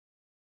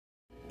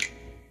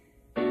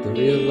The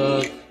real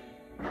love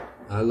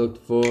I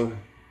looked for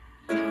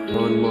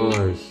on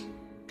Mars.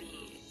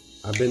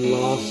 I've been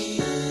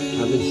lost,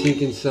 I've been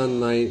seeking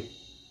sunlight,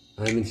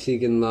 I've been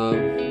seeking love,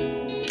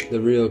 the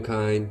real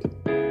kind.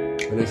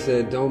 And I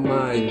said, don't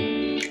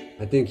mind,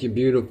 I think you're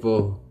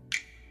beautiful,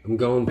 I'm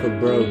going for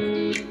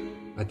broke,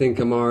 I think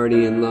I'm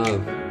already in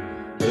love.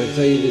 When I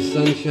tell you the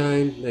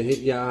sunshine that hit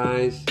your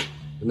eyes,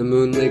 and the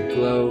moonlit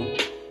glow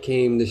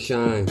came to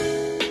shine.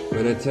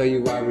 When I tell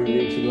you why we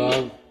reach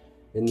love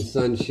in the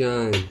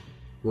sunshine,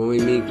 when we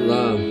meet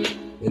love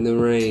in the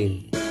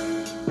rain.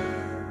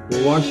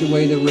 We'll wash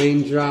away the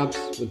raindrops,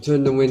 we'll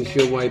turn the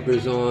windshield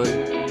wipers on.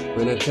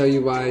 When I tell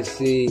you why I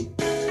see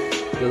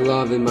the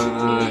love in my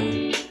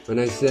eye. When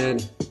I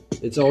said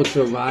it's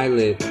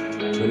ultraviolet,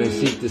 when I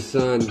seek the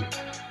sun.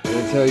 When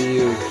I tell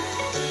you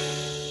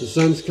the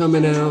sun's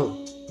coming out,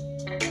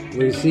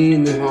 we're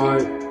seeing the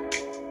heart,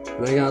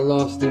 and I got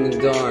lost in the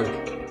dark.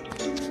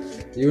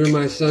 You were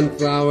my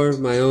sunflower,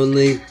 my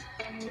only,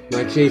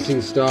 my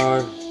chasing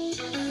star.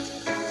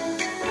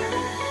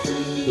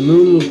 The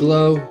moon will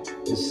glow,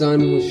 the sun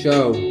will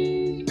show.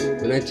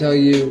 When I tell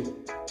you,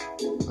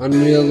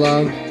 unreal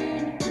love,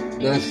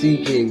 not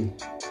seeking,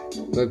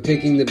 but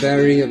picking the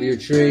berry of your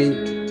tree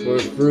for a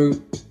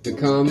fruit to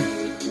come.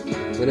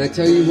 When I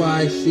tell you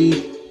why I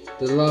seek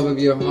the love of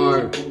your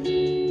heart,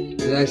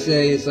 as I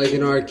say, it's like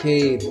an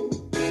arcade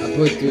I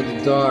put through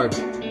the dark.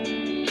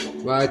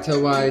 Why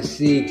I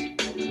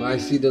seek, why I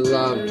see the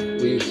love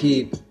will you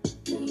keep.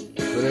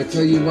 When I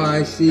tell you why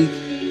I seek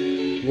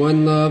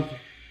one love,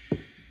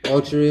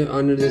 ultra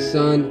under the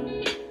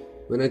sun.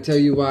 When I tell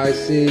you why I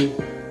see,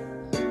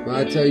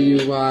 why I tell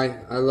you why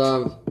I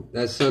love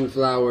that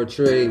sunflower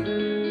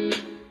tree.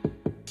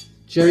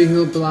 Cherry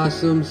Hill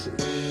blossoms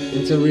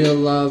into real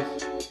love,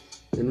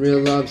 and real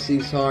love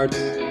seeks hearts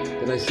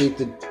that I seek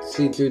to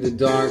see through the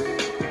dark.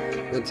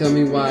 Now tell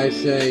me why I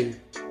say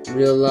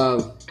real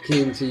love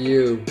came to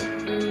you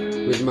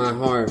with my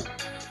heart.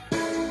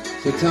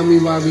 So tell me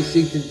why we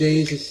seek the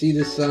days to see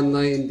the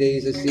sunlight and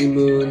days to see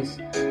moons.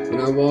 When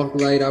I walk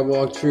light, I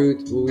walk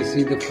truth. Will we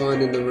see the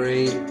fun in the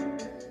rain?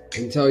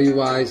 And tell you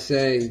why I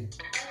say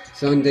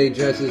Sunday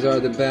dresses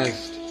are the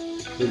best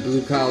with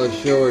blue collar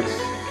shorts.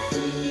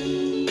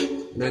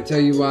 And I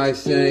tell you why I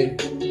say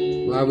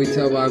why we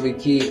tell, why we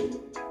keep,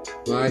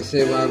 why I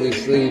say why we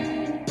sleep,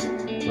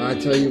 why I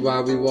tell you why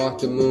we walk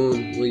the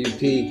moon. Will you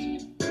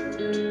peek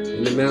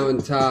in the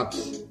mountain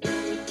tops?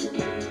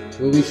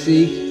 Will we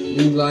seek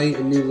new light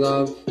and new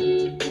love?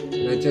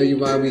 And I tell you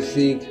why we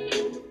seek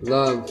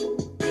love.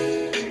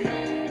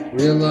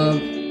 Real love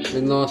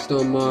been lost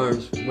on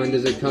Mars. When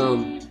does it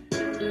come?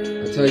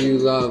 I tell you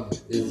love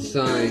is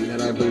the sign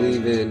that I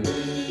believe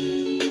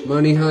in.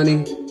 Money,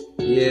 honey?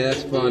 Yeah,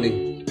 that's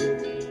funny.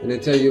 And I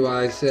tell you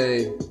why I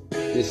say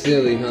you're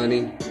silly,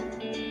 honey.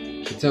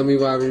 So tell me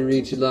why we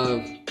reach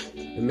love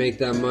and make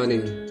that money.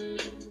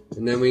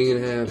 And then we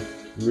can have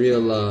real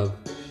love.